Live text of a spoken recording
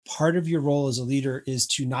part of your role as a leader is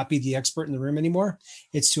to not be the expert in the room anymore.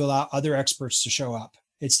 It's to allow other experts to show up.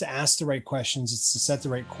 It's to ask the right questions. It's to set the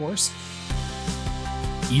right course.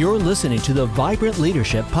 You're listening to the Vibrant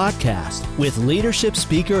Leadership Podcast with leadership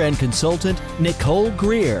speaker and consultant Nicole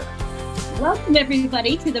Greer. Welcome,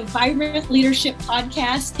 everybody, to the Vibrant Leadership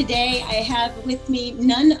Podcast. Today, I have with me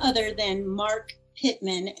none other than Mark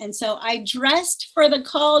Pittman. And so I dressed for the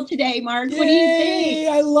call today, Mark. What do you think?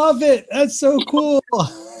 I love it. That's so cool.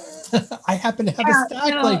 I happen to have a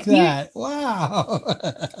stack like that. Wow.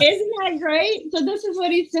 Isn't that great? So this is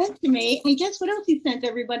what he sent to me. And guess what else he sent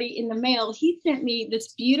everybody in the mail? He sent me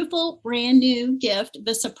this beautiful brand new gift,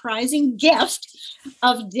 the surprising gift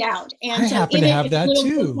of doubt. And I happen to have that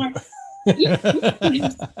too.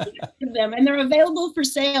 Them, and they're available for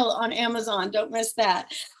sale on Amazon. Don't miss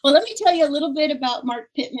that. Well, let me tell you a little bit about Mark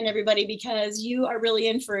Pittman, everybody, because you are really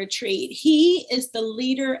in for a treat. He is the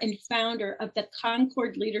leader and founder of the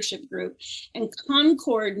Concord Leadership Group. And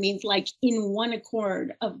Concord means like in one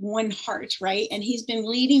accord, of one heart, right? And he's been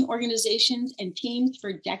leading organizations and teams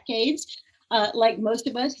for decades. Like most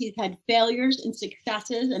of us, he's had failures and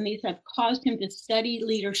successes, and these have caused him to study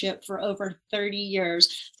leadership for over 30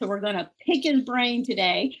 years. So we're going to pick his brain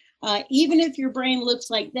today. Even if your brain looks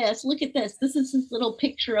like this, look at this. This is this little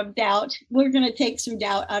picture of doubt. We're going to take some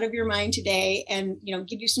doubt out of your mind today and,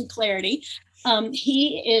 give you some clarity.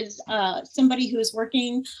 He is somebody who is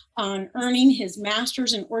working on earning his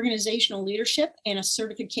master's in organizational leadership and a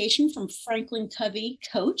certification from Franklin Covey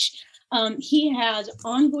Coach. He has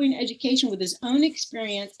ongoing education with his own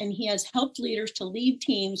experience, and he has helped leaders to lead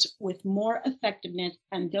teams with more effectiveness,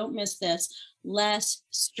 and don't miss this, less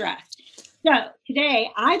stress. So today,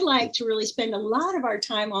 I'd like to really spend a lot of our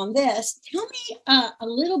time on this. Tell me a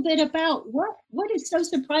little bit about what is so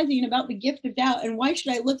surprising about the gift of doubt, and why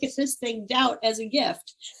should I look at this thing, doubt, as a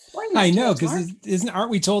gift? I know, because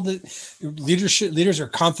aren't we told that leaders are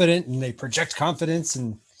confident and they project confidence?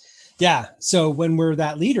 And yeah. So when we're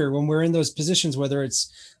that leader, when we're in those positions, whether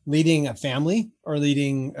it's leading a family or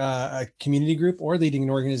leading a community group or leading an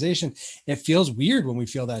organization, it feels weird when we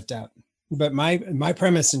feel that doubt. But my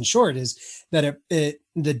premise in short is that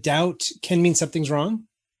the doubt can mean something's wrong,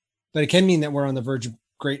 but it can mean that we're on the verge of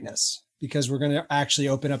greatness, because we're going to actually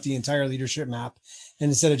open up the entire leadership map. And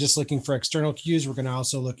instead of just looking for external cues, we're going to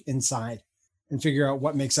also look inside and figure out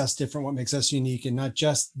what makes us different, what makes us unique, and not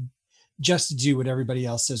just do what everybody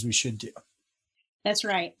else says we should do. That's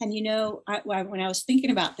right. And when I was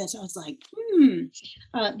thinking about this, I was like,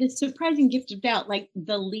 this surprising gift of doubt, like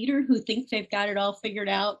the leader who thinks they've got it all figured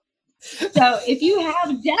out. So if you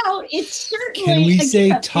have doubt, it's certainly can we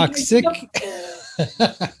say toxic?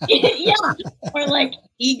 Yeah, or like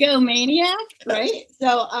egomaniac, right?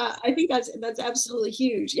 So I think that's absolutely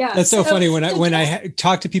huge. Yeah, that's so funny. When I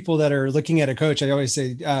talk to people that are looking at a coach, I always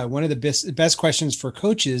say one of the best questions for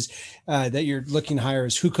coaches that you're looking to hire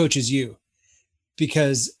is, who coaches you?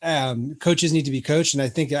 Because coaches need to be coached, and I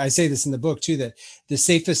think I say this in the book too, that the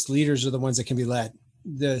safest leaders are the ones that can be led.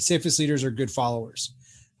 The safest leaders are good followers.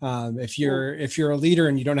 If you're a leader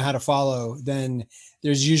and you don't know how to follow, then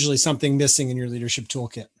there's usually something missing in your leadership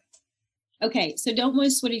toolkit. Okay, so don't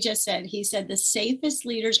miss what he just said. He said the safest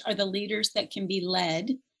leaders are the leaders that can be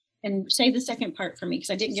led. And say the second part for me, because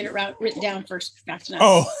I didn't get it written down first fast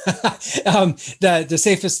enough. The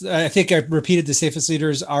safest, I think I repeated, the safest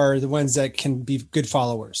leaders are the ones that can be good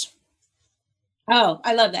followers. Oh,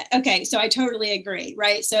 I love that. Okay. So I totally agree.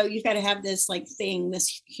 Right. So you've got to have this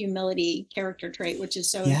this humility character trait, which is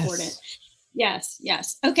so important. Yes.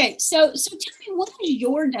 Yes. Okay. So tell me, what is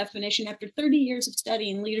your definition after 30 years of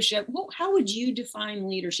studying leadership? How would you define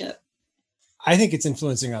leadership? I think it's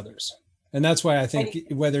influencing others. And that's why I think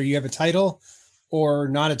whether you have a title or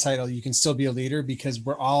not a title, you can still be a leader, because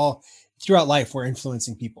we're all throughout life, we're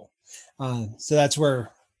influencing people. So that's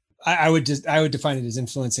where I would define it as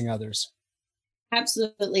influencing others.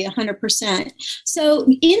 Absolutely, 100%. So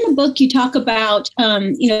in the book, you talk about,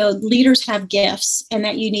 leaders have gifts and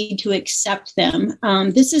that you need to accept them.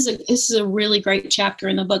 This is a really great chapter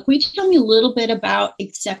in the book. Will you tell me a little bit about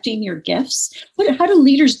accepting your gifts? How do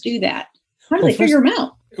leaders do that? How do they figure them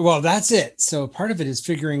out? Well, that's it. So part of it is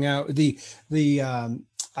figuring out the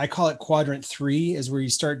I call it quadrant 3, is where you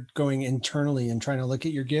start going internally and trying to look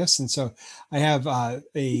at your gifts. And so I have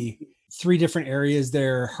 3 different areas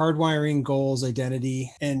there: hardwiring, goals, identity.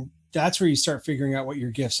 And that's where you start figuring out what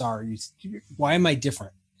your gifts are. Why am I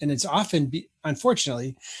different? And it's often,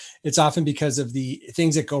 unfortunately, it's often because of the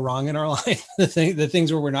things that go wrong in our life, the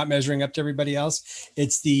things where we're not measuring up to everybody else.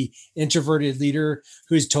 It's the introverted leader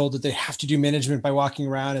who's told that they have to do management by walking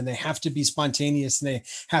around, and they have to be spontaneous, and they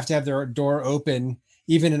have to have their door open.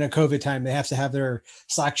 even in a COVID time, they have to have their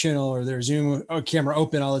Slack channel or their Zoom camera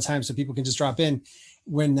open all the time so people can just drop in,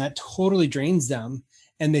 when that totally drains them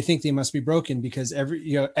and they think they must be broken because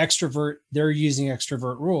extrovert, they're using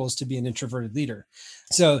extrovert rules to be an introverted leader.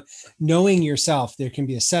 So knowing yourself, there can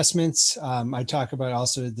be assessments. I talk about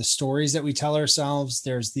also the stories that we tell ourselves.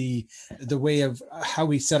 There's the way of how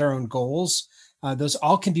we set our own goals. Those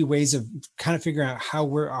all can be ways of kind of figuring out how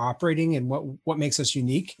we're operating and what makes us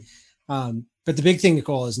unique. But the big thing,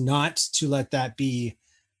 Nicole, is not to let that be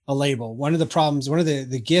a label. One of the problems, one of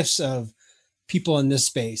the gifts of people in this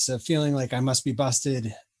space of feeling like I must be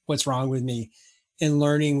busted, what's wrong with me, and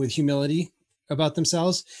learning with humility about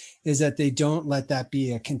themselves is that they don't let that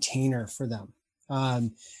be a container for them.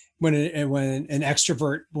 When an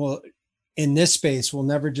extrovert will, in this space, will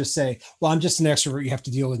never just say, well, I'm just an extrovert, you have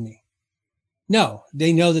to deal with me. No,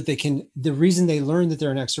 they know that they can. The reason they learn that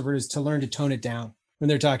they're an extrovert is to learn to tone it down when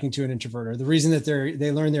they're talking to an introvert. Or the reason that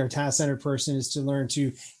they learn they're a task-centered person is to learn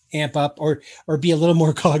to amp up or be a little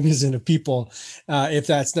more cognizant of people if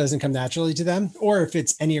that doesn't come naturally to them, or if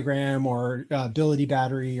it's Enneagram or ability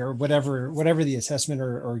battery or whatever the assessment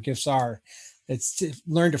or gifts are. It's to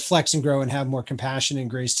learn to flex and grow and have more compassion and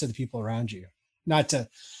grace to the people around you, not to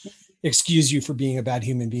excuse you for being a bad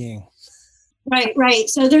human being. Right.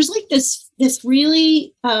 So there's like this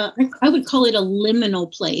really, I would call it a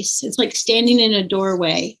liminal place. It's like standing in a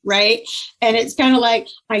doorway, right? And it's kind of like,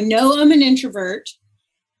 I know I'm an introvert.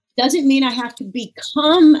 Doesn't mean I have to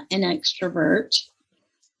become an extrovert,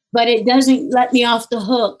 but it doesn't let me off the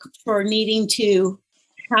hook for needing to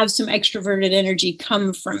have some extroverted energy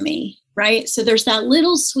come from me. Right. So there's that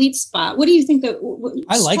little sweet spot. What do you think?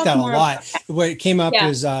 I like that a lot. What came up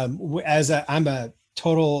is I'm a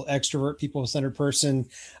total extrovert, people-centered person.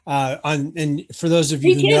 And for those of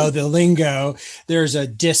you who know the lingo, there's a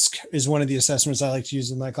DISC is one of the assessments I like to use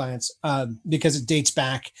with my clients because it dates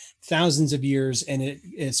back thousands of years and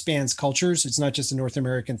it spans cultures. It's not just a North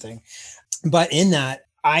American thing. But in that,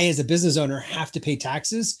 I, as a business owner, have to pay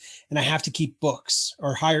taxes and I have to keep books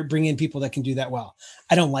or bring in people that can do that well.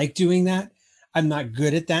 I don't like doing that. I'm not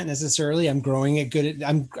good at that necessarily. I'm growing it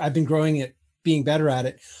I've been growing it, being better at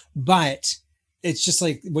it, but it's just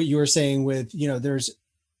like what you were saying with,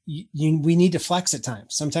 we need to flex at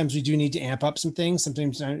times. Sometimes we do need to amp up some things.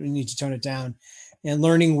 Sometimes we need to tone it down, and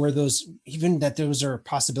learning where those are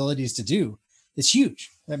possibilities to do is huge.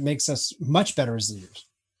 That makes us much better as leaders.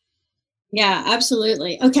 Yeah,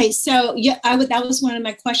 absolutely. Okay. So that was one of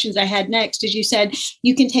my questions I had next, is you said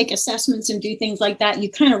you can take assessments and do things like that. You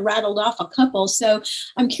kind of rattled off a couple. So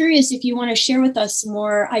I'm curious if you want to share with us some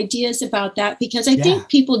more ideas about that, because I think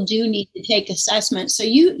people do need to take assessments. So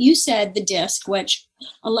you said the DISC, which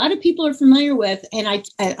a lot of people are familiar with. And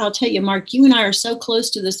I'll tell you, Mark, you and I are so close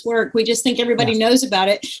to this work. We just think everybody knows about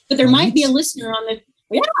it, but there might be a listener on the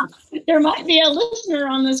there might be a listener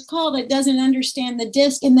on this call that doesn't understand the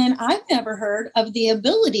DISC. And then I've never heard of the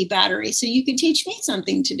ability battery. So you can teach me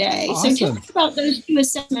something today. Awesome. So tell us about those two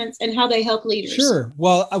assessments and how they help leaders. Sure.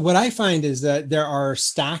 Well, what I find is that there are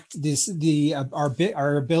stacked,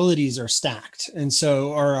 our abilities are stacked. And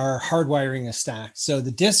so our hardwiring is stacked. So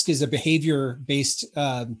the DISC is a behavior-based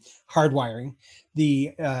hardwiring.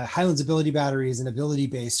 The Highlands Ability Battery is an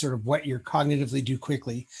ability-based, sort of what you cognitively do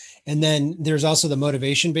quickly. And then there's also the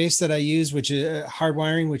motivation-based that I use, which is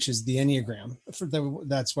hardwiring, which is the Enneagram.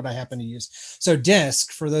 That's what I happen to use. So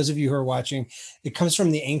DISC, for those of you who are watching, it comes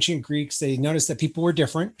from the ancient Greeks. They noticed that people were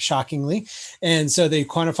different, shockingly. And so they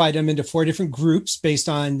quantified them into 4 different groups based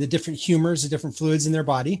on the different humors, the different fluids in their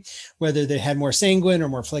body, whether they had more sanguine or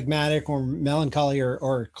more phlegmatic or melancholy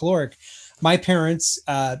or caloric. My parents,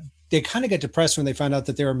 they kind of got depressed when they found out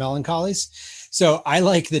that they were melancholies. So I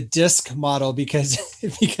like the DISC model because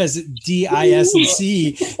D, I, S, and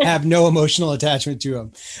C have no emotional attachment to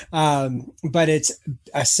them. But it's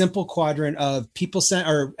a simple quadrant of actives,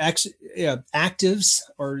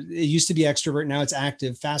 or it used to be extrovert, now it's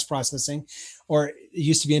active, fast processing, or it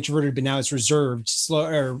used to be introverted, but now it's reserved, slow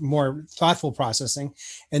or more thoughtful processing,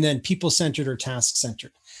 and then people-centered or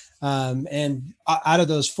task-centered. And out of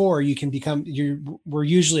those 4, we're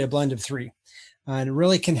usually a blend of 3. And it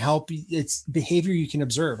really can help. It's behavior you can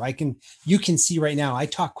observe. You can see right now, I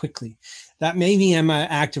talk quickly. That may mean I'm an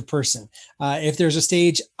active person. If there's a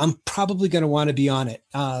stage, I'm probably going to want to be on it.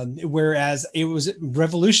 Whereas it was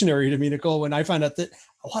revolutionary to me, Nicole, when I found out that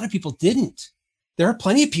a lot of people didn't. There are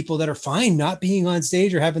plenty of people that are fine not being on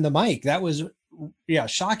stage or having the mic. That was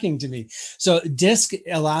shocking to me. So DISC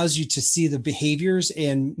allows you to see the behaviors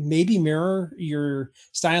and maybe mirror your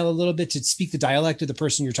style a little bit to speak the dialect of the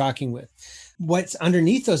person you're talking with. What's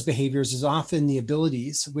underneath those behaviors is often the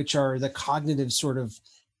abilities, which are the cognitive sort of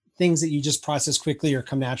things that you just process quickly or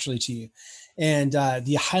come naturally to you. And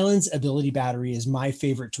the Highlands Ability Battery is my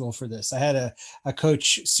favorite tool for this. I had a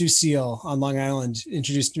coach, Sue Seal on Long Island,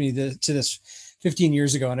 introduced me to this 15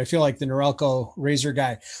 years ago. And I feel like the Norelco razor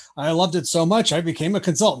guy. I loved it so much, I became a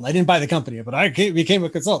consultant. I didn't buy the company, but I became a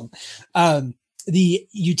consultant.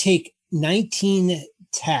 You take 19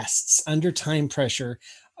 tests under time pressure,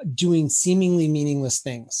 doing seemingly meaningless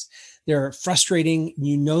things. They're frustrating.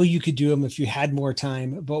 You know, you could do them if you had more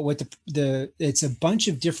time, but what it's a bunch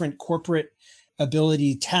of different corporate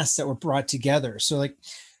ability tests that were brought together. So like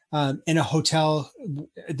in a hotel,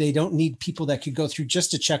 they don't need people that could go through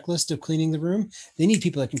just a checklist of cleaning the room. They need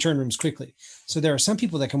people that can turn rooms quickly. So there are some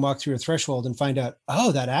people that can walk through a threshold and find out,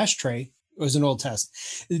 oh, that ashtray was an old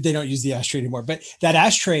test. They don't use the ashtray anymore, but that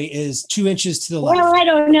ashtray is 2 inches to the left. Well, I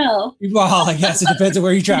don't know. Well, I guess it depends on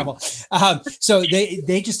where you travel. So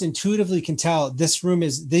they just intuitively can tell these are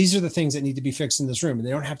the things that need to be fixed in this room, and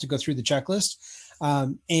they don't have to go through the checklist.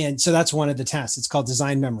 And so that's one of the tests. It's called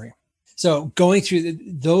design memory. So going through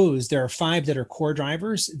those, there are 5 that are core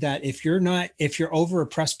drivers that if you're over a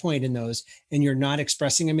press point in those and you're not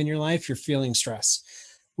expressing them in your life, you're feeling stress,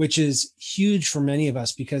 which is huge for many of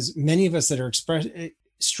us, because many of us that are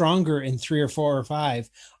stronger in 3 or 4 or 5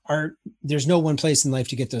 there's no one place in life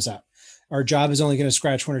to get those out. Our job is only going to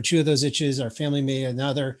scratch 1 or 2 of those itches. Our family may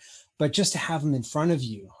another, but just to have them in front of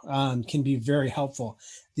you can be very helpful.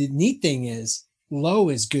 The neat thing is low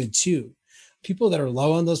is good too. People that are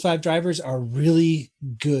low on those 5 drivers are really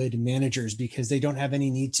good managers because they don't have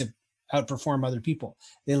any need to outperform other people.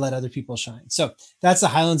 They let other people shine. So that's the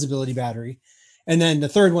Highlands Ability Battery. And then the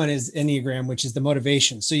third one is Enneagram, which is the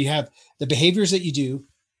motivation. So you have the behaviors that you do,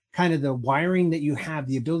 kind of the wiring that you have,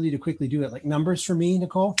 the ability to quickly do it. Like numbers for me,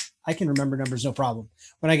 Nicole, I can remember numbers, no problem.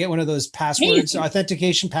 When I get one of those passwords,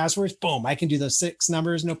 authentication passwords, boom, I can do those 6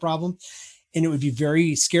 numbers, no problem. And it would be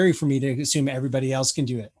very scary for me to assume everybody else can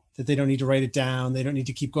do it, that they don't need to write it down. They don't need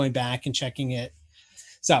to keep going back and checking it.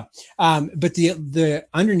 So, but the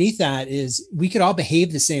underneath that is we could all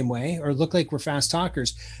behave the same way or look like we're fast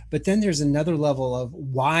talkers, but then there's another level of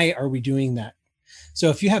why are we doing that? So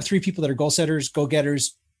if you have 3 people that are goal setters, go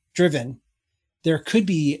getters, driven, there could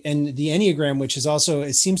be, and the Enneagram, which is also,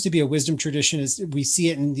 it seems to be a wisdom tradition, is we see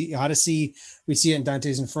it in the Odyssey, we see it in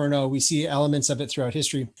Dante's Inferno, we see elements of it throughout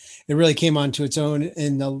history. It really came onto its own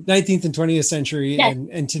in the 19th and 20th century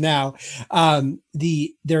and to now.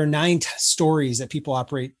 There are 9 stories that people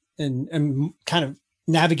operate and kind of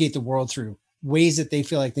navigate the world through, ways that they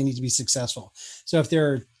feel like they need to be successful. So if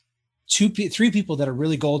there are 3 people that are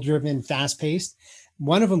really goal-driven, fast-paced,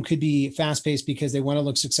 one of them could be fast-paced because they want to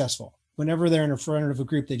look successful. Whenever they're in front of a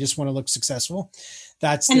group, they just want to look successful.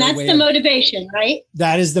 That's the motivation, right?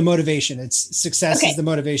 That is the motivation. It's success is the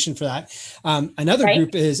motivation for that. Another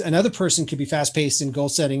group is another person could be fast-paced and goal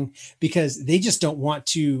setting because they just don't want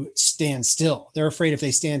to stand still. They're afraid if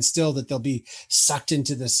they stand still that they'll be sucked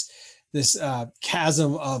into this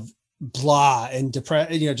chasm of blah and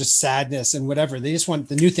just sadness and whatever. They just want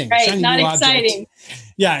the new thing, right? Not exciting.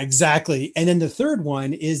 Yeah, exactly. And then the third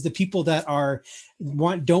one is the people that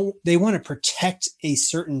want to protect a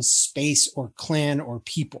certain space or clan or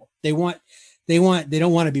people. They don't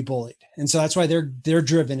want to be bullied, and so that's why they're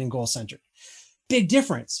driven and goal centered. Big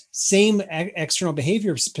difference. Same external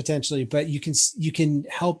behaviors potentially, but you can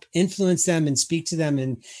help influence them and speak to them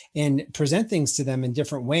and present things to them in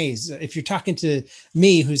different ways. If you're talking to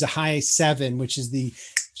me, who's a high 7, which is the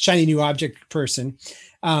shiny new object person,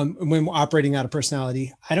 when we're operating out of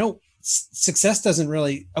personality, success doesn't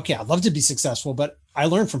really, I'd love to be successful, but I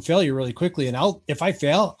learn from failure really quickly. And if I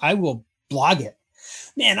fail, I will blog it.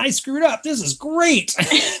 Man, I screwed up. This is great.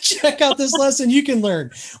 Check out this lesson you can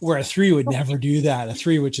learn. Where a 3 would never do that. A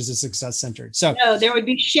 3, which is a success centered. So no, there would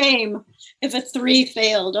be shame if a 3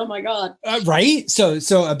 failed. Oh my God. Right. So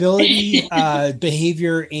ability,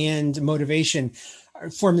 behavior, and motivation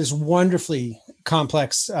form this wonderfully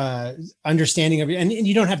complex understanding of it. And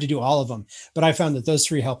you don't have to do all of them, but I found that those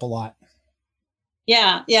 3 help a lot.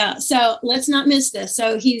 Yeah. So let's not miss this.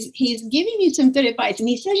 So he's giving you some good advice, and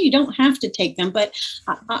he says you don't have to take them, but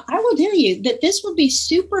I will tell you that this will be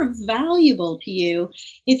super valuable to you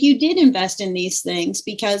if you did invest in these things,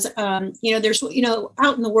 because there's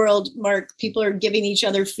out in the world, Mark, people are giving each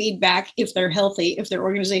other feedback if they're healthy. If their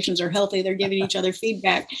organizations are healthy, they're giving each other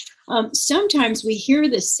feedback. Sometimes we hear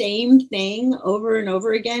the same thing over and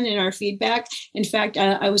over again in our feedback. In fact,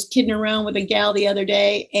 I was kidding around with a gal the other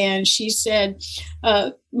day, and she said,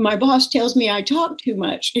 my boss tells me I talk too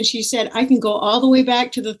much. And she said, I can go all the way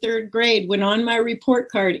back to the 3rd grade when on my report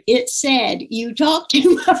card, it said, you talk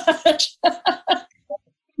too much.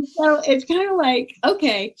 So it's kind of like,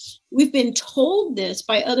 okay, we've been told this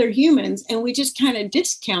by other humans and we just kind of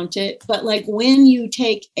discount it. But like when you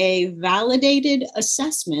take a validated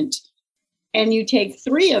assessment and you take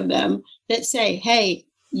 3 of them that say, hey,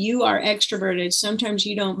 you are extroverted, sometimes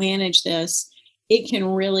you don't manage this, it can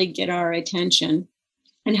really get our attention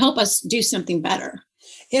and help us do something better.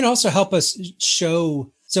 And also help us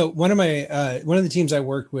show. So one of the teams I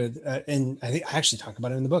worked with, and I think I actually talk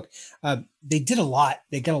about it in the book, they did a lot.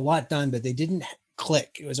 They got a lot done, but they didn't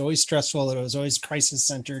click. It was always stressful. It was always crisis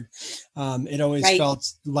centered. It always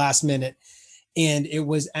felt last minute. And it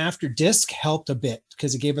was after DISC helped a bit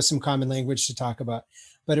because it gave us some common language to talk about.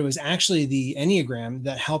 But it was actually the Enneagram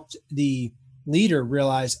that helped the leader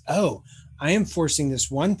realize, oh, I am forcing this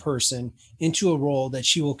one person into a role that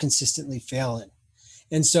she will consistently fail in.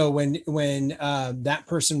 And so when that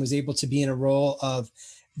person was able to be in a role of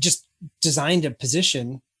just designed a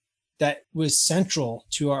position that was central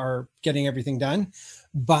to our getting everything done,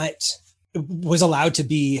 but was allowed to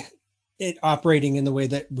be it operating in the way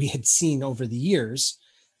that we had seen over the years,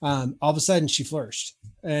 all of a sudden she flourished.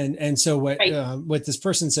 And so what this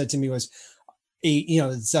person said to me was,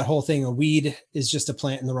 it's that whole thing, a weed is just a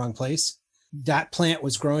plant in the wrong place. That plant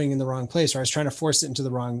was growing in the wrong place, or I was trying to force it into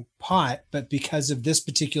the wrong pot. But because of this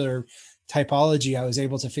particular typology, I was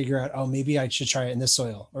able to figure out, oh, maybe I should try it in this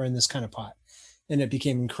soil or in this kind of pot. And it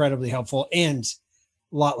became incredibly helpful and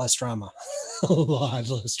a lot less drama, a lot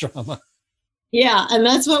less drama. Yeah. And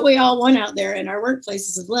that's what we all want out there in our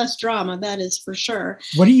workplaces is less drama. That is for sure.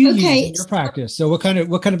 What do you use in your practice? So what kind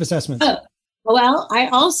of assessments? Well, I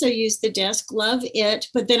also use the DISC, love it.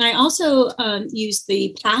 But then I also use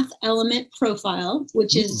the Path Element Profile,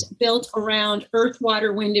 which is built around earth,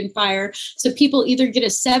 water, wind, and fire. So people either get a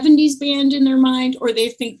 70s band in their mind, or they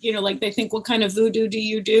think, they think, what kind of voodoo do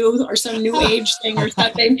you do? Or some new age thing or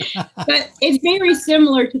something. But it's very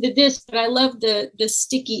similar to the DISC. But I love the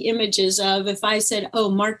sticky images of if I said,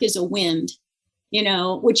 oh, Mark is a wind,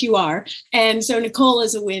 which you are. And so Nicole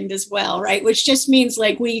is a wind as well, right? Which just means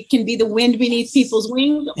like we can be the wind beneath people's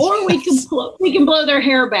wings, or we can blow their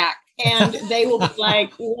hair back and they will be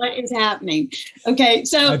like, what is happening? Okay.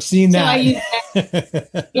 So I've seen that. I use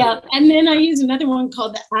that. Yeah. And then I use another one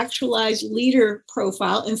called the Actualized Leader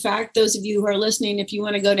Profile. In fact, those of you who are listening, if you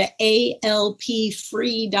want to go to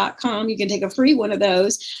alpfree.com, you can take a free one of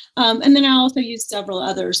those. And then I also use several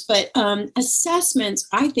others, but assessments,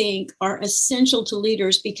 I think, are essential to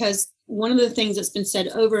leaders because one of the things that's been said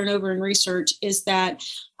over and over in research is that,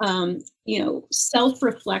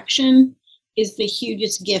 self-reflection is the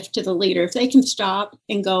hugest gift to the leader. If they can stop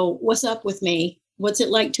and go, what's up with me? What's it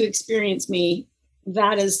like to experience me?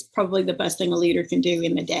 That is probably the best thing a leader can do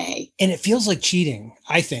in the day. And it feels like cheating,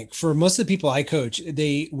 I think. For most of the people I coach,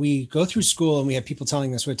 we go through school and we have people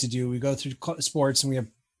telling us what to do. We go through sports and we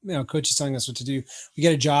have coaches telling us what to do. We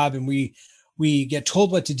get a job and we get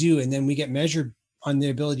told what to do, and then we get measured on the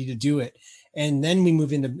ability to do it. And then we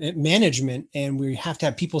move into management and we have to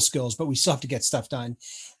have people skills, but we still have to get stuff done.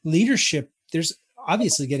 Leadership, there's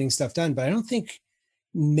obviously getting stuff done, but I don't think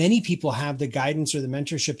many people have the guidance or the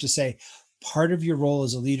mentorship to say part of your role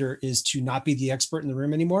as a leader is to not be the expert in the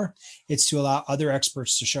room anymore. It's to allow other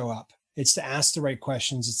experts to show up. It's to ask the right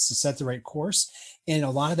questions. It's to set the right course. And a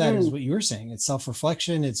lot of that is what you were saying. It's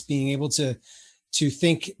self-reflection. It's being able to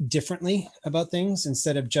think differently about things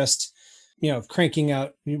instead of just, cranking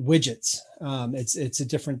out widgets. It's a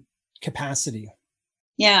different capacity.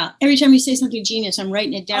 Yeah. Every time you say something genius, I'm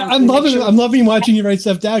writing it down. I'm loving watching you write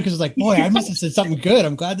stuff down because it's like, boy, I must have said something good.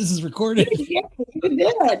 I'm glad this is recorded. Yeah, you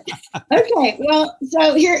did. Okay. Well,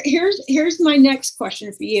 so here's my next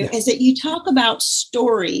question for you is that you talk about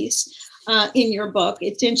stories in your book.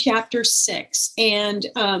 It's in chapter 6. And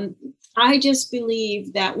I just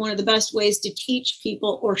believe that one of the best ways to teach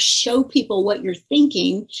people or show people what you're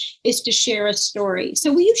thinking is to share a story.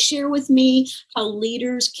 So will you share with me how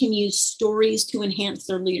leaders can use stories to enhance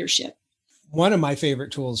their leadership? One of my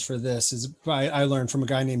favorite tools for this is I learned from a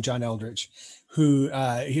guy named John Eldridge, who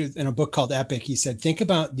he in a book called Epic, he said, think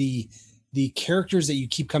about the characters that you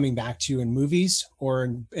keep coming back to in movies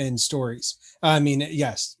or in stories. I mean,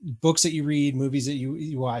 yes, books that you read, movies that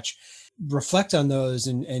you watch. Reflect on those.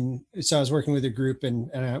 And so I was working with a group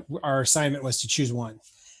and our assignment was to choose one.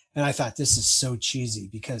 And I thought, this is so cheesy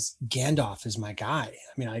because Gandalf is my guy.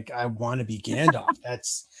 I mean, I want to be Gandalf.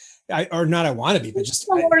 I want to be, but just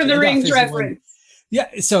Lord of the Rings reference. Yeah.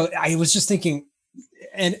 So I was just thinking,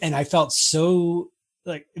 and I felt so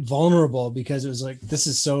like vulnerable because it was like, this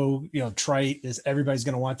is so, trite. Everybody's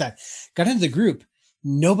going to want that. Got into the group.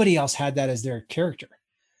 Nobody else had that as their character.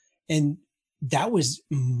 And that was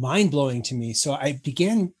mind blowing to me. So I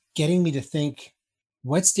began getting me to think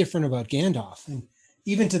what's different about Gandalf? And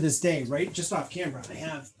even to this day, right, just off camera, I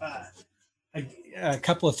have a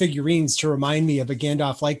couple of figurines to remind me of a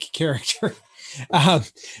Gandalf-like character.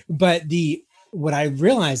 But what I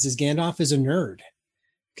realized is Gandalf is a nerd,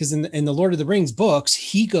 because in the Lord of the Rings books,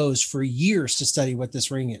 he goes for years to study what this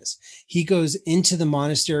ring is. He goes into the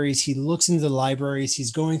monasteries, he looks into the libraries,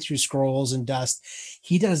 he's going through scrolls and dust.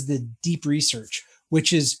 He does the deep research,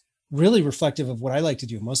 which is really reflective of what I like to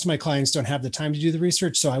do. Most of my clients don't have the time to do the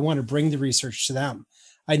research, so I want to bring the research to them.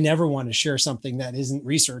 I never want to share something that isn't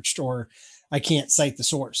researched or I can't cite the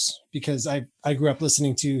source, because I grew up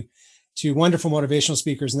listening to wonderful motivational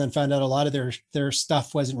speakers and then found out a lot of their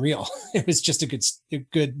stuff wasn't real. It was just a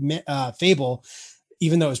good fable,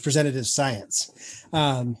 even though it was presented as science.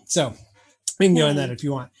 So we can go on that if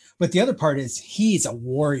you want. But the other part is he's a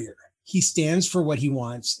warrior. He stands for what he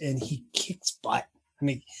wants and he kicks butt. I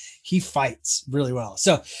mean, he fights really well.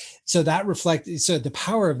 So that reflects, so the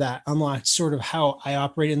power of that unlocked sort of how I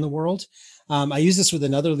operate in the world. I use this with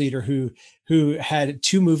another leader who had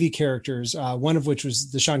 2 movie characters, one of which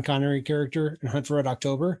was the Sean Connery character in Hunt for Red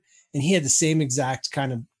October. And he had the same exact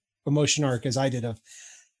kind of emotion arc as I did of,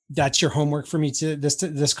 that's your homework for me to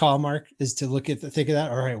this call, Mark, is to think of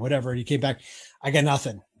that. All right, whatever. And he came back. I got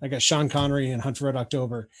nothing. I got Sean Connery in Hunt for Red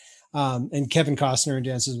October, and Kevin Costner in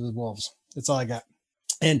Dances with Wolves. That's all I got.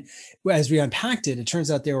 And as we unpacked it, it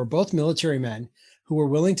turns out they were both military men who were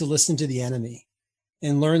willing to listen to the enemy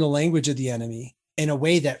and learn the language of the enemy in a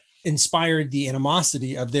way that inspired the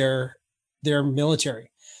animosity of their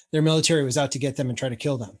military. Their military was out to get them and try to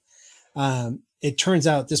kill them. It turns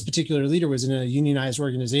out this particular leader was in a unionized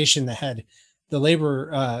organization that had the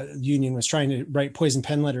labor union was trying to write poison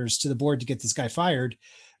pen letters to the board to get this guy fired,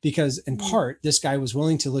 because in part, this guy was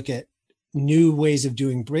willing to look at new ways of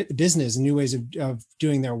doing business and new ways of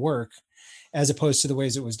doing their work, as opposed to the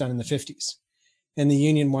ways it was done in the 50s. And the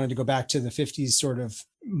union wanted to go back to the 50s sort of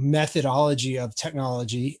methodology of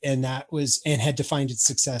technology. And had defined its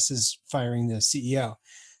success as firing the CEO.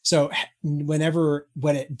 So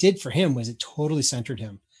what it did for him was it totally centered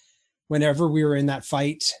him. Whenever we were in that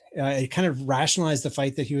fight, it kind of rationalized the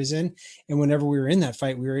fight that he was in. And whenever we were in that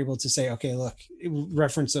fight, we were able to say, okay, look,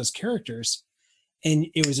 reference those characters. And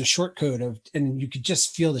it was a short code and you could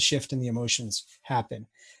just feel the shift in the emotions happen.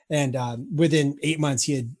 And within 8 months,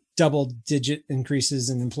 he had double-digit increases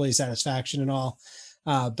in employee satisfaction and all.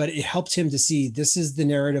 But it helped him to see, this is the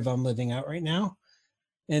narrative I'm living out right now.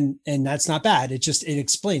 And that's not bad. It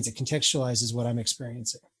explains, it contextualizes what I'm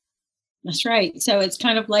experiencing. That's right. So it's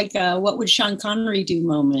kind of like what would Sean Connery do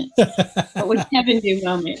moment? What would Kevin do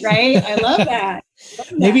moment, right? I love that.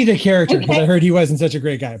 Maybe the character, because I heard he wasn't such a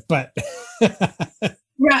great guy, but.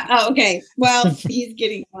 Right. Oh, okay. Well, he's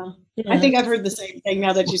getting, I think I've heard the same thing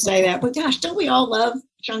now that you say that, but gosh, don't we all love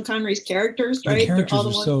Sean Connery's characters, right? The characters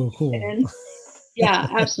are so cool. Yeah,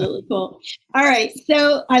 absolutely cool. All right.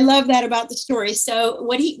 So I love that about the story. So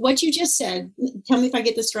what you just said, tell me if I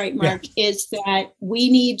get this right, Mark, is that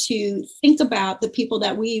we need to think about the people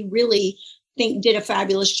that we really think did a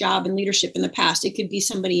fabulous job in leadership in the past. It could be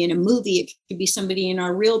somebody in a movie. It could be somebody in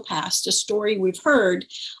our real past, a story we've heard,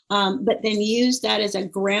 but then use that as a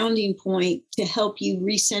grounding point to help you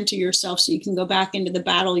recenter yourself so you can go back into the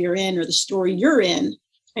battle you're in or the story you're in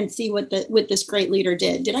and see what this great leader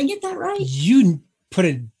did. Did I get that right? You put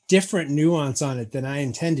a different nuance on it than I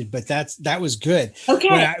intended, but that was good.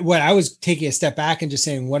 Okay. What I was taking a step back and just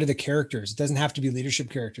saying, what are the characters? It doesn't have to be leadership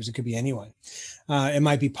characters. It could be anyone. It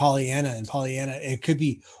might be Pollyanna, and Pollyanna. It could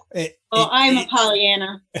be. I'm a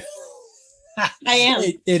Pollyanna. I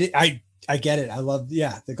am. I get it. I love,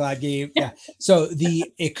 the glad game. Yeah. So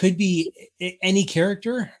it could be any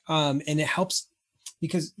character, and it helps.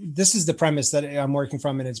 Because this is the premise that I'm working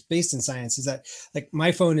from, and it's based in science, is that like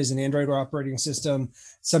my phone is an Android operating system.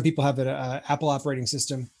 Some people have an Apple operating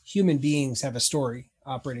system. Human beings have a story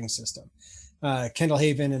operating system. Kendall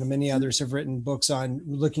Haven and many others have written books on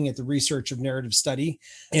looking at the research of narrative study.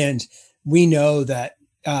 And we know that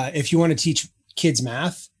if you want to teach kids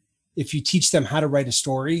math, if you teach them how to write a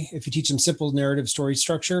story, if you teach them simple narrative story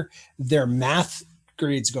structure, their math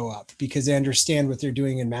grades go up because they understand what they're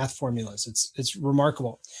doing in math formulas. It's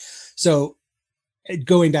remarkable. So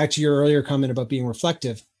going back to your earlier comment about being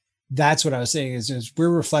reflective, that's what I was saying is we're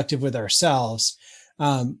reflective with ourselves.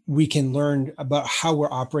 We can learn about how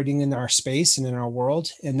we're operating in our space and in our world.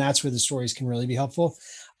 And that's where the stories can really be helpful.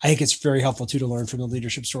 I think it's very helpful too, to learn from the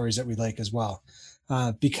leadership stories that we like as well.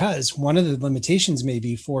 Because one of the limitations may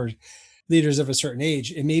be for leaders of a certain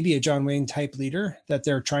age, it may be a John Wayne type leader that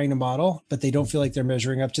they're trying to model, but they don't feel like they're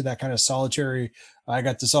measuring up to that kind of solitary, I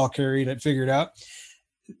got this all figured out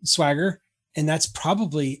swagger. And that's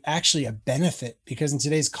probably actually a benefit, because in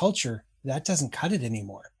today's culture, that doesn't cut it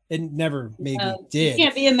anymore. It never maybe did. You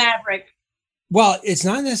can't be a maverick. Well, it's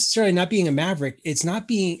not necessarily not being a maverick. It's not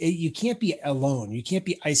being, you can't be alone. You can't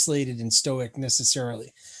be isolated and stoic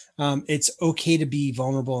necessarily. It's okay to be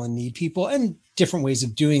vulnerable and need people, and different ways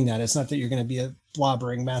of doing that. It's not that you're going to be a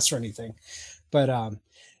blobbering mess or anything, but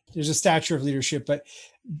there's a stature of leadership. But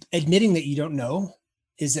admitting that you don't know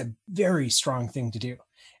is a very strong thing to do.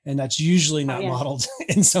 And that's usually not modeled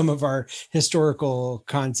in some of our historical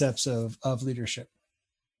concepts of leadership.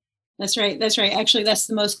 That's right. That's right. Actually, that's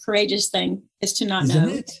the most courageous thing, is to not know,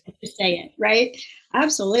 to say it. Right.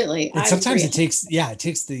 Absolutely. And sometimes it takes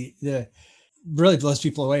the really blows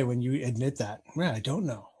people away when you admit that. Well, I don't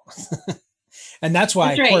know. And that's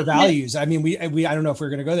why core values, I mean, I don't know if we're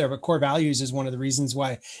going to go there, but core values is one of the reasons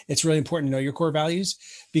why it's really important to know your core values,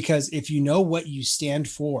 because if you know what you stand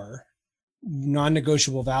for,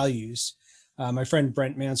 non-negotiable values. My friend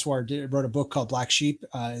Brent Manswar wrote a book called Black Sheep,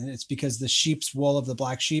 and it's because the sheep's wool of the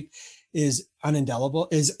black sheep is indelible.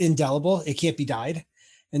 It can't be dyed.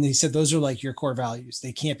 And he said those are like your core values.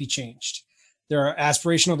 They can't be changed. There are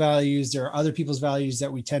aspirational values. There are other people's values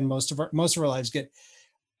that we tend most of our lives get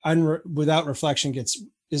without reflection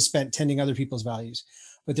is spent tending other people's values.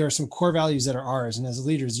 But there are some core values that are ours. And as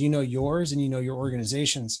leaders, you know yours and you know your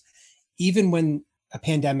organization's. Even when a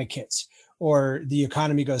pandemic hits, or the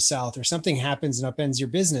economy goes south, or something happens and upends your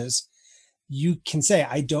business, you can say,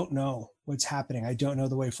 I don't know what's happening. I don't know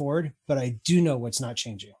the way forward, but I do know what's not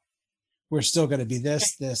changing. We're still going to be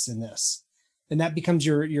this, this, and this. And that becomes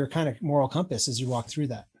your kind of moral compass as you walk through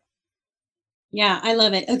that. Yeah, I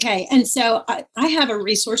love it. Okay. And so I have a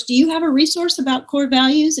resource. Do you have a resource about core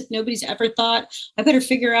values? If nobody's ever thought, I better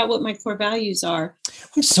figure out what my core values are.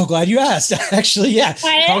 I'm so glad you asked. Actually, yeah.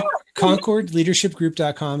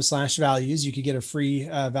 ConcordLeadershipGroup.com/values. You could get a free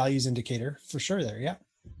values indicator for sure there. Yeah.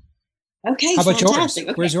 Okay. How about fantastic.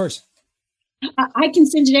 yours? Okay. Where's yours? I can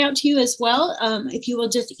send it out to you as well. If you will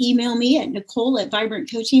just email me at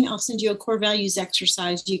Nicole@Vibrant Coaching, I'll send you a core values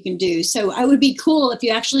exercise you can do. So I would be cool if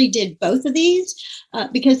you actually did both of these,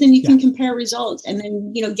 because then you can compare results and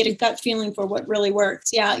then, get a gut feeling for what really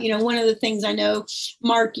works. Yeah. One of the things I know,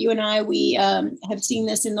 Mark, you and I, we have seen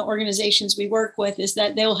this in the organizations we work with, is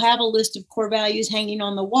that they'll have a list of core values hanging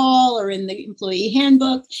on the wall or in the employee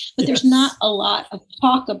handbook, but there's not a lot of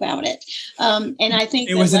talk about it. And I think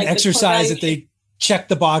it was an exercise that they check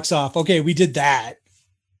the box off. Okay, we did that.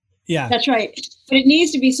 Yeah. That's right. But it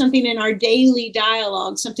needs to be something in our daily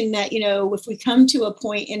dialogue, something that, if we come to a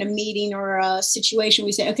point in a meeting or a situation,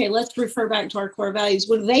 we say, okay, let's refer back to our core values.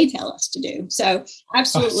 What do they tell us to do? So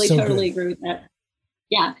absolutely, totally agree with that.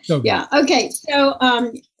 Yeah. Yeah. Okay. So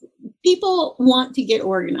people want to get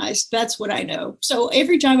organized. That's what I know. So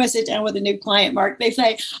every time I sit down with a new client, Mark, they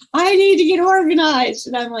say, I need to get organized.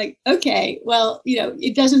 And I'm like, okay, well,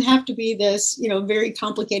 it doesn't have to be this, very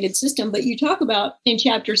complicated system, but you talk about in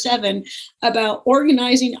chapter 7 about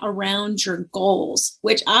organizing around your goals,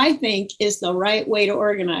 which I think is the right way to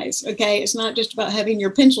organize. Okay. It's not just about having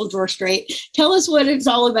your pencil drawer straight. Tell us what it's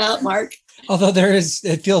all about, Mark. Although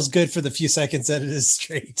it feels good for the few seconds that it is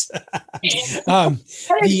straight. That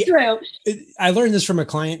is true. I learned this from a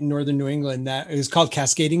client in Northern New England that it was called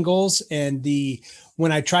cascading goals. And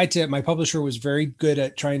when I tried to, my publisher was very good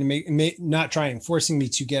at trying to forcing me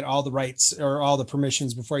to get all the rights or all the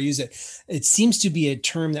permissions before I use it. It seems to be a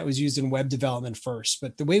term that was used in web development first,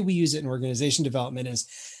 but the way we use it in organization development is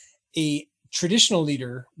a traditional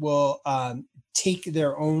leader will, take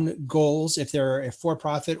their own goals. If they're a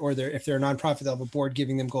for-profit or if they're a nonprofit, they'll have a board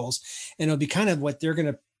giving them goals, and it'll be kind of what they're going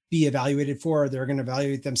to be evaluated for, or they're going to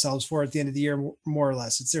evaluate themselves for at the end of the year, more or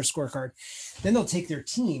less. It's their scorecard. Then they'll take their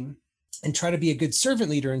team and try to be a good servant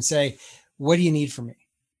leader and say, what do you need from me?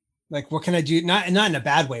 Like, what can I do? Not in a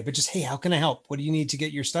bad way, but just, hey, how can I help? What do you need to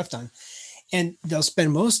get your stuff done? And they'll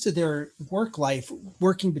spend most of their work life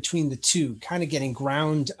working between the two, kind of getting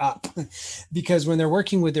ground up, because when they're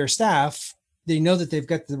working with their staff, they know that they've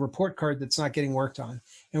got the report card that's not getting worked on.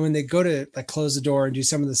 And when they go to close the door and do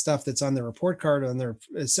some of the stuff that's on the report card on their,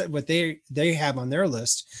 what they have on their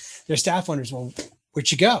list, their staff wonders, well,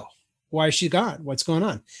 where'd you go? Why is she gone? What's going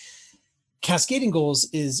on? Cascading goals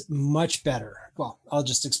is much better. Well, I'll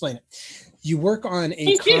just explain it. You work on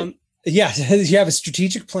you have a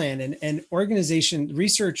strategic plan, and organization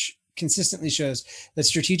research consistently shows that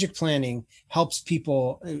strategic planning helps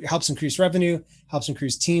increase revenue, helps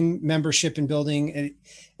increase team membership and building.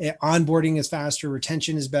 Onboarding is faster,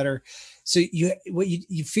 retention is better. So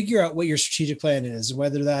you figure out what your strategic plan is,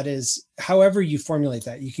 whether that is however you formulate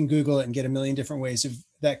that. You can Google it and get a million different ways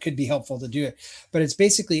that could be helpful to do it. But it's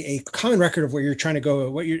basically a common record of where you're trying to go,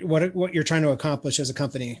 what you're trying to accomplish as a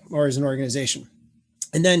company or as an organization.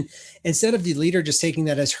 And then instead of the leader just taking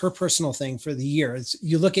that as her personal thing for the year,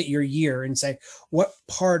 you look at your year and say, what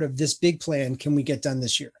part of this big plan can we get done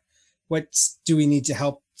this year? What do we need to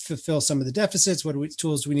help fulfill some of the deficits? What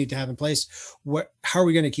tools do we need to have in place? How are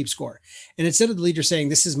we going to keep score? And instead of the leader saying,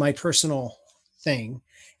 this is my personal thing,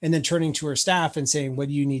 and then turning to her staff and saying, what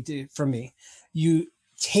do you need from me? You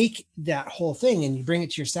take that whole thing and you bring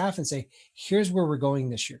it to your staff and say, here's where we're going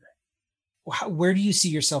this year. Where do you see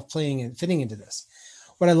yourself playing and fitting into this?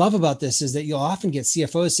 What I love about this is that you'll often get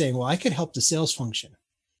CFOs saying, well, I could help the sales function.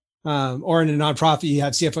 Or in a nonprofit, you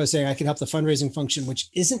have CFOs saying, I can help the fundraising function, which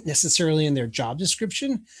isn't necessarily in their job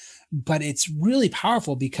description, but it's really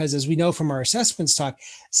powerful because as we know from our assessments talk,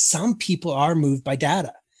 some people are moved by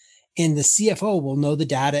data. And the CFO will know the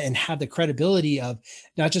data and have the credibility of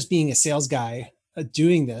not just being a sales guy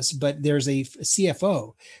doing this, but there's a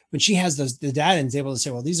CFO when she has the data and is able to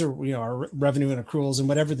say, well, these are our revenue and accruals and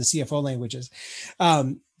whatever the CFO language is,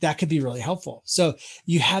 that could be really helpful. So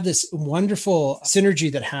you have this wonderful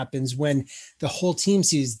synergy that happens when the whole team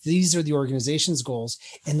sees these are the organization's goals,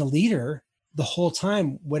 and the leader the whole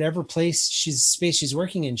time, whatever space she's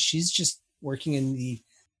working in, she's just working in the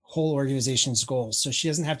whole organization's goals. So she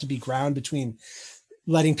doesn't have to be ground between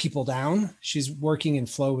letting people down. She's working in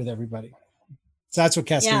flow with everybody. So that's what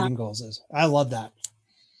cascading goals is. I love that.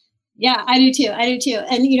 Yeah, I do too.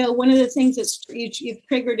 And, one of the things that you've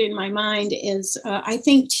triggered in my mind is I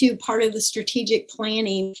think too, part of the strategic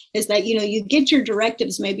planning is that, you get your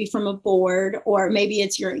directives maybe from a board, or maybe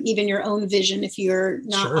it's even your own vision if you're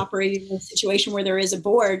not operating in a situation where there is a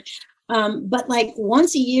board. But like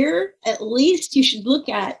once a year, at least you should look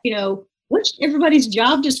at, what's everybody's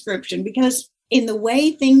job description, because in the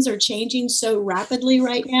way things are changing so rapidly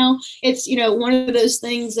right now, it's, one of those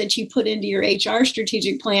things that you put into your HR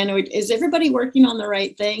strategic plan. Or is everybody working on the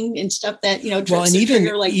right thing and stuff that, well, and even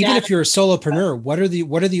if you're a solopreneur, what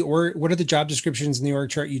are the job descriptions in the org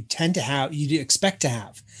chart you expect to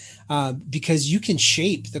have? Because you can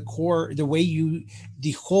shape the whole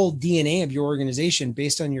DNA of your organization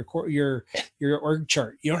based on your org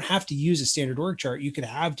chart. You don't have to use a standard org chart. You could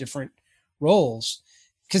have different roles.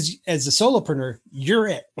 Because as a solopreneur, you're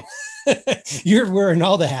it. You're wearing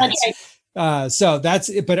all the hats. Okay. So that's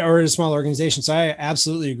it, or in a small organization. So I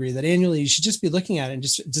absolutely agree that annually you should just be looking at it and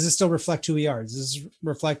just, does it still reflect who we are? Does this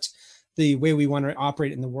reflect the way we want to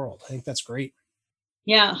operate in the world? I think that's great.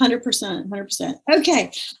 Yeah, 100%.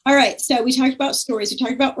 Okay. All right. So we talked about stories, we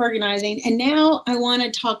talked about organizing, and now I want to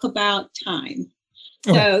talk about time.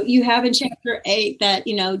 So you have in chapter 8 that,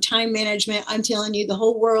 time management, I'm telling you, the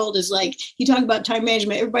whole world is like, you talk about time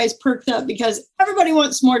management, everybody's perked up because everybody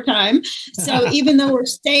wants more time. So even though we're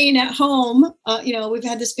staying at home, we've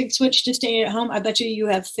had this big switch to staying at home. I bet you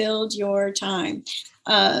have filled your time.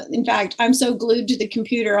 In fact, I'm so glued to the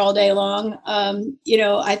computer all day long.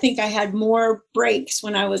 I think I had more breaks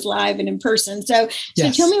when I was live and in person. So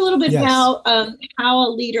tell me a little bit about how a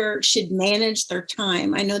leader should manage their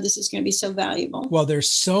time. I know this is going to be so valuable. Well, there's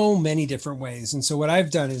so many different ways. And so what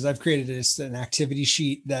I've done is I've created an activity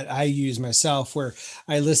sheet that I use myself where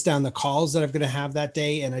I list down the calls that I'm going to have that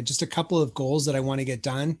day and just a couple of goals that I want to get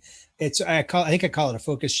done. I think I call it a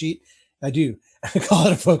focus sheet. I do. I call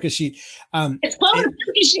it a focus sheet. It's called a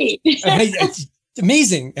focus sheet. It's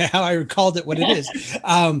amazing how I called it what it is.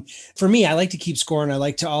 For me, I like to keep score, and I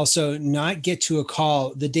like to also not get to a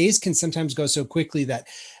call. The days can sometimes go so quickly that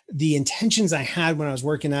the intentions I had when I was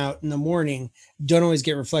working out in the morning don't always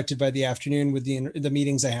get reflected by the afternoon with the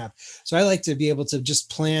meetings I have. So I like to be able to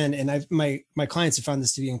just plan. And my clients have found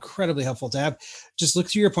this to be incredibly helpful to have. Just look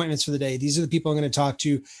through your appointments for the day. These are the people I'm going to talk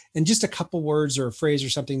to, and just a couple words or a phrase or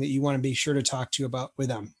something that you want to be sure to talk to about with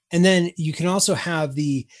them. And then you can also have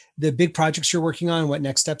the big projects you're working on, what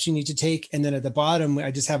next steps you need to take. And then at the bottom,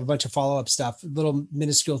 I just have a bunch of follow-up stuff, little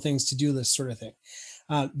minuscule things, to-do list sort of thing.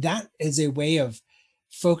 That is a way of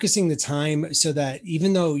focusing the time so that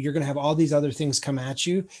even though you're going to have all these other things come at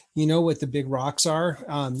you, you know what the big rocks are.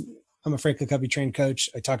 I'm a Franklin Covey trained coach.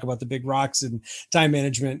 I talk about the big rocks and time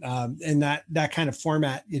management, and that kind of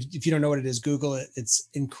format. If you don't know what it is, Google it. It's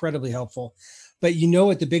incredibly helpful. But you know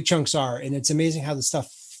what the big chunks are, and it's amazing how the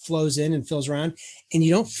stuff flows in and fills around, and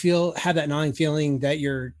you don't have that gnawing feeling that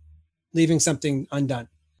you're leaving something undone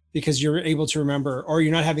because you're able to remember, or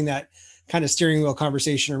you're not having that kind of steering wheel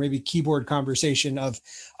conversation or maybe keyboard conversation of,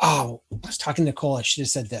 I was talking to Nicole, I should have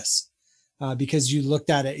said this, because you looked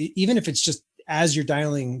at it, even if it's just as you're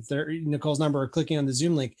dialing Nicole's number or clicking on the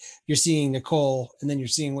Zoom link, you're seeing Nicole, and then you're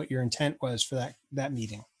seeing what your intent was for that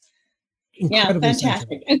meeting. Incredibly yeah,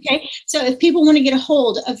 fantastic. Okay, so if people want to get a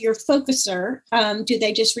hold of your focuser, do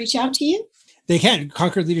they just reach out to you? They can.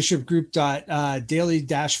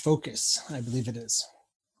 ConcordLeadershipGroup.daily-focus, I believe it is.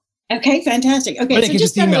 Okay, fantastic. Okay, but they can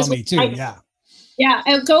just email me too. Yeah,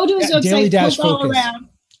 go to his website. Daily-focus. All around.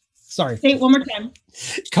 Sorry. Say it one more time.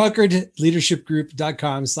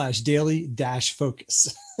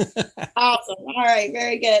 ConcordLeadershipGroup.com/daily-focus. Awesome. All right.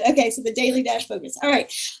 Very good. Okay. So the daily-focus. All right.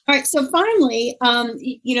 So finally,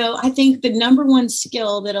 I think the number one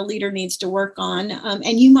skill that a leader needs to work on,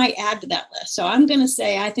 and you might add to that list. So I'm going to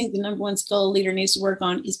say, I think the number one skill a leader needs to work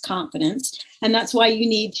on is confidence. And that's why you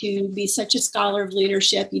need to be such a scholar of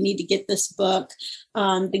leadership. You need to get this book,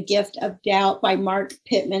 The Gift of Doubt by Mark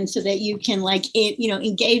Pittman, so that you can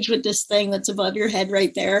engage with this thing that's above your head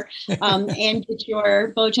right there, and get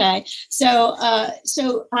your bow tie. So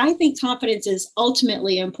I think confidence is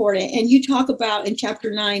ultimately important. And you talk about in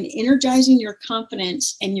chapter 9, energizing your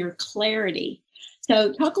confidence and your clarity.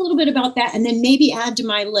 So talk a little bit about that, and then maybe add to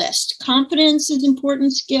my list. Confidence is an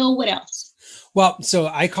important skill. What else? Well, so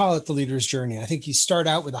I call it the leader's journey. I think you start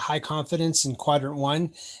out with a high confidence in quadrant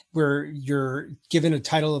 1, where you're given a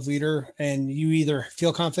title of leader and you either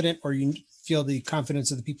feel confident or you feel the confidence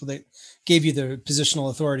of the people that gave you the positional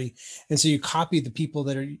authority. And so you copy the people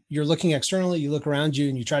you're looking externally, you look around you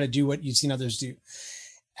and you try to do what you've seen others do.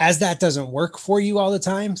 As that doesn't work for you all the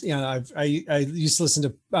time, I used to listen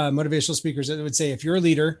to motivational speakers that would say, if you're a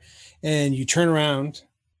leader and you turn around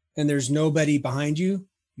and there's nobody behind you,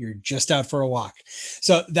 you're just out for a walk.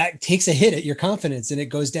 So that takes a hit at your confidence and it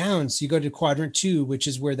goes down. So you go to quadrant 2, which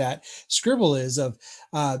is where that scribble is of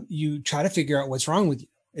you try to figure out what's wrong with you.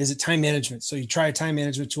 Is it time management? So you try a time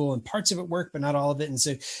management tool and parts of it work, but not all of it. And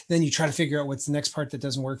so then you try to figure out what's the next part that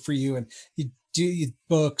doesn't work for you. And you do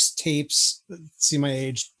books, tapes, see my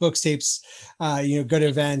age, books, tapes, go to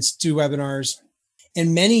events, do webinars.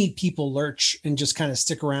 And many people lurch and just kind of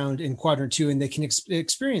stick around in quadrant 2 and they can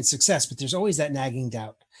experience success, but there's always that nagging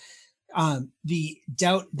doubt. The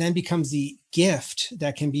doubt then becomes the gift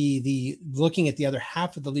that can be the looking at the other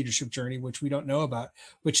half of the leadership journey, which we don't know about,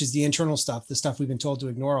 which is the internal stuff, the stuff we've been told to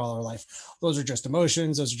ignore all our life. Those are just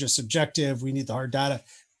emotions. Those are just subjective. We need the hard data.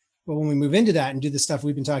 But when we move into that and do the stuff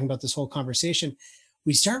we've been talking about this whole conversation,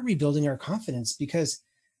 we start rebuilding our confidence because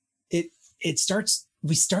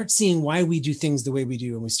we start seeing why we do things the way we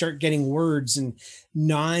do. And we start getting words and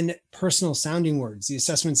non-personal sounding words. The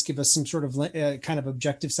assessments give us some sort of kind of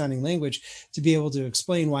objective sounding language to be able to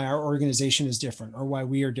explain why our organization is different or why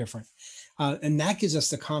we are different. And that gives us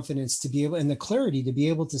the confidence to be able, and the clarity to be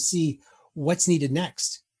able to see what's needed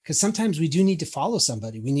next. Because sometimes we do need to follow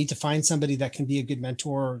somebody. We need to find somebody that can be a good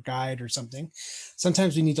mentor or guide or something.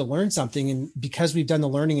 Sometimes we need to learn something. And because we've done the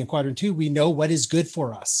learning in quadrant 2, we know what is good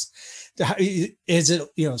for us. Is it,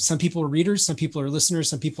 some people are readers, some people are listeners,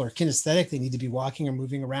 some people are kinesthetic. They need to be walking or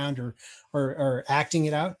moving around or acting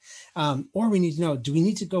it out. Or we need to know, do we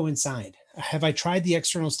need to go inside? Have I tried the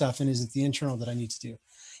external stuff? And is it the internal that I need to do?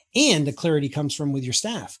 And the clarity comes from with your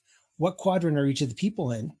staff. What quadrant are each of the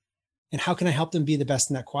people in? And how can I help them be the best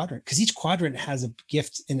in that quadrant? Because each quadrant has a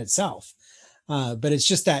gift in itself. But it's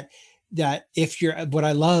just that if what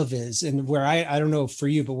I love is, and where I don't know for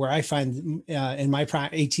you, but where I find in my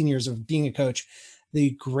 18 years of being a coach, the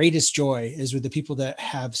greatest joy is with the people that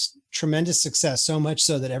have tremendous success, so much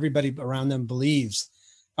so that everybody around them believes,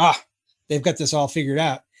 they've got this all figured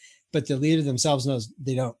out. But the leader themselves knows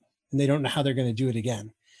they don't, and they don't know how they're going to do it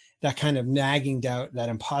again. That kind of nagging doubt, that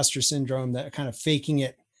imposter syndrome, that kind of faking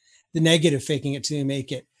it, the negative faking it till you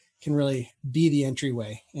make it, can really be the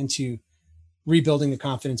entryway into rebuilding the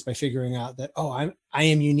confidence by figuring out that, I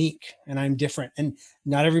am unique and I'm different. And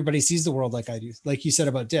not everybody sees the world like I do. Like you said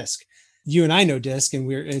about DISC, you and I know DISC, and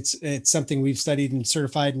it's something we've studied and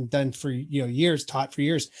certified and done for years, taught for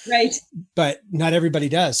years. Right. But not everybody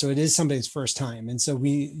does. So it is somebody's first time. And so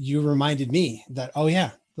you reminded me that,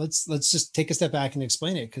 let's just take a step back and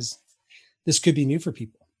explain it, because this could be new for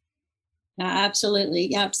people.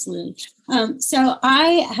 Absolutely. Absolutely. So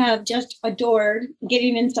I have just adored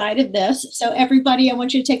getting inside of this. So everybody, I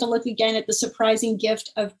want you to take a look again at the surprising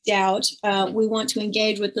gift of doubt. We want to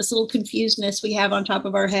engage with this little confusedness we have on top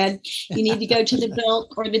of our head. You need to go to the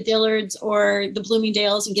Bilk or the Dillards or the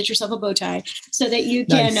Bloomingdales and get yourself a bow tie so that you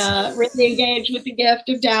can really engage with the gift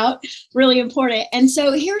of doubt. Really important. And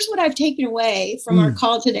so here's what I've taken away from our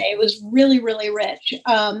call today. It was really, really rich.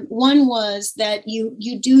 One was that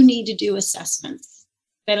you do need to do assessments,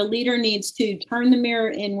 that a leader needs to turn the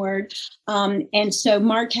mirror inward. And so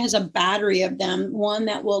Mark has a battery of them, one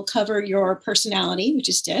that will cover your personality, which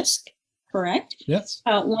is DISC, correct? Yes.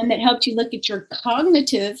 One that helped you look at your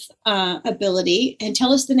cognitive ability. And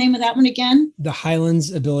tell us the name of that one again. The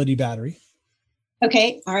Highlands Ability Battery.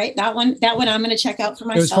 Okay. All right. That one I'm going to check out for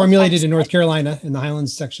myself. It was formulated in North Carolina, in the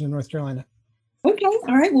Highlands section of North Carolina. Okay.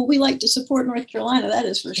 All right. Well, we like to support North Carolina. That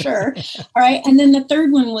is for sure. All right. And then the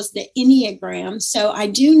third one was the Enneagram. So I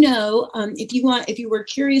do know if you were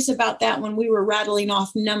curious about that when we were rattling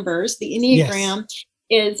off numbers, the Enneagram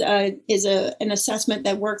is an assessment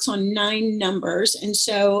that works on 9 numbers. And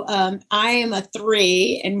so I am a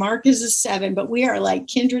 3 and Mark is a 7, but we are like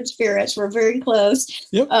kindred spirits. We're very close.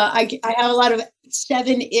 Yep. I have a lot of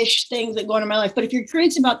 7-ish things that go on in my life. But if you're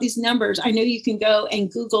curious about these numbers, I know you can go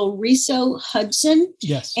and Google Riso Hudson.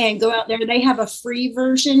 Yes. And go out there. They have a free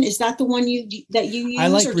version. Is that the one you use? I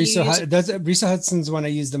like Riso. Riso Hudson's one I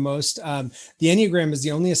use the most. The Enneagram is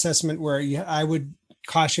the only assessment where I would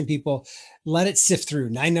caution people, let it sift through.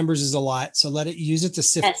 9 numbers is a lot. So use it to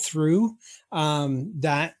sift through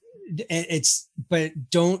that. But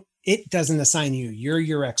it doesn't assign you. You're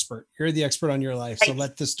your expert. You're the expert on your life. Right. So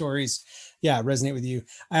let the stories, resonate with you.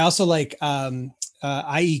 I also like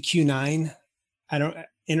IEQ 9. I don't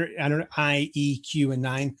IEQ and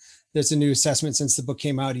 9. There's a new assessment since the book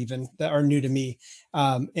came out, even that are new to me.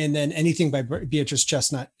 And then anything by Beatrice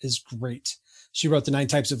Chestnut is great. She wrote the 9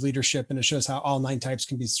 types of leadership, and it shows how all 9 types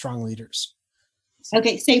can be strong leaders.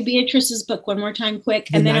 Okay. Say Beatrice's book one more time, quick.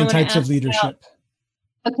 And then 9 types of leadership.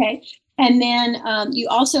 Okay. And then you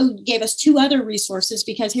also gave us 2 other resources,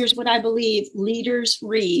 because here's what I believe leaders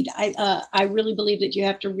read. I really believe that you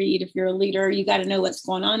have to read. If you're a leader, you got to know what's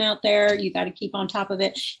going on out there. You got to keep on top of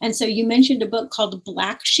it. And so you mentioned a book called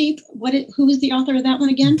Black Sheep. Who was the author of that one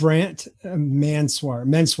again? Brant Menswar,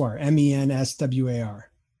 Menswar.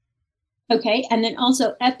 Okay. And then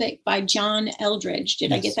also Epic by John Eldredge.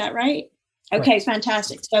 Did I get that right? Okay, right.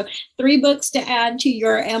 Fantastic. So 3 books to add to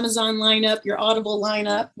your Amazon lineup, your Audible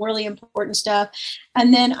lineup, really important stuff.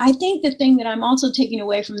 And then I think the thing that I'm also taking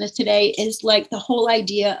away from this today is like the whole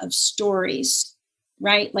idea of stories,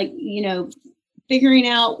 right? Like, figuring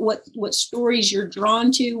out what stories you're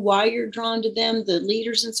drawn to, why you're drawn to them, the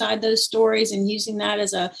leaders inside those stories, and using that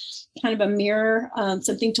as a kind of a mirror,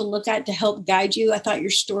 something to look at to help guide you. I thought your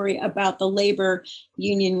story about the labor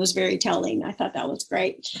union was very telling. I thought that was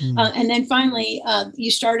great. And then finally,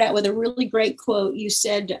 you started out with a really great quote. You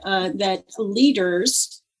said that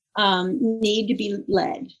leaders need to be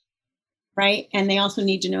led. Right. And they also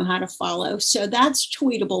need to know how to follow. So that's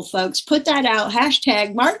tweetable, folks. Put that out.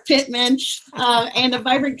 # Mark Pittman and the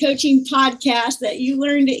Vibrant Coaching Podcast that you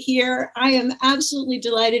learned it here. I am absolutely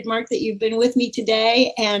delighted, Mark, that you've been with me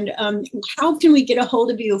today. And how can we get a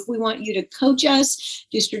hold of you if we want you to coach us,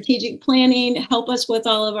 do strategic planning, help us with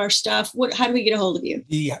all of our stuff? How do we get a hold of you?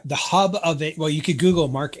 The hub of it. Well, you could Google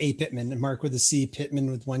Mark A. Pittman, and Mark with a C, Pittman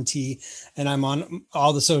with 1 T. And I'm on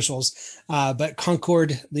all the socials. But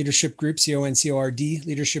Concord Leadership Group, CONCORD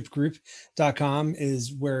leadershipgroup.com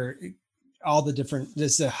is where all the different,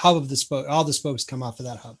 there's the hub of the spoke, all the spokes come off of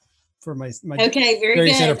that hub for my okay, very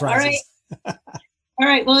various good. enterprises. All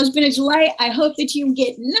right. Well, it's been a delight. I hope that you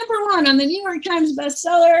get #1 on the New York Times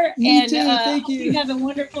bestseller. Me too. Thank you. You have a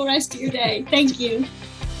wonderful rest of your day. Thank you.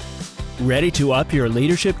 Ready to up your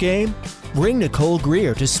leadership game? Bring Nicole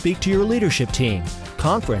Greer to speak to your leadership team,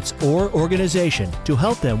 conference, or organization to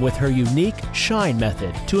help them with her unique SHINE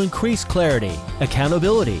method to increase clarity,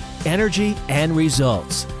 accountability, energy, and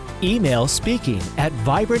results. Email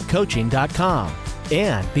speaking@vibrantcoaching.com.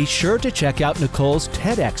 And be sure to check out Nicole's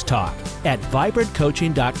TEDx Talk at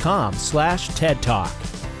vibrantcoaching.com/TED Talk.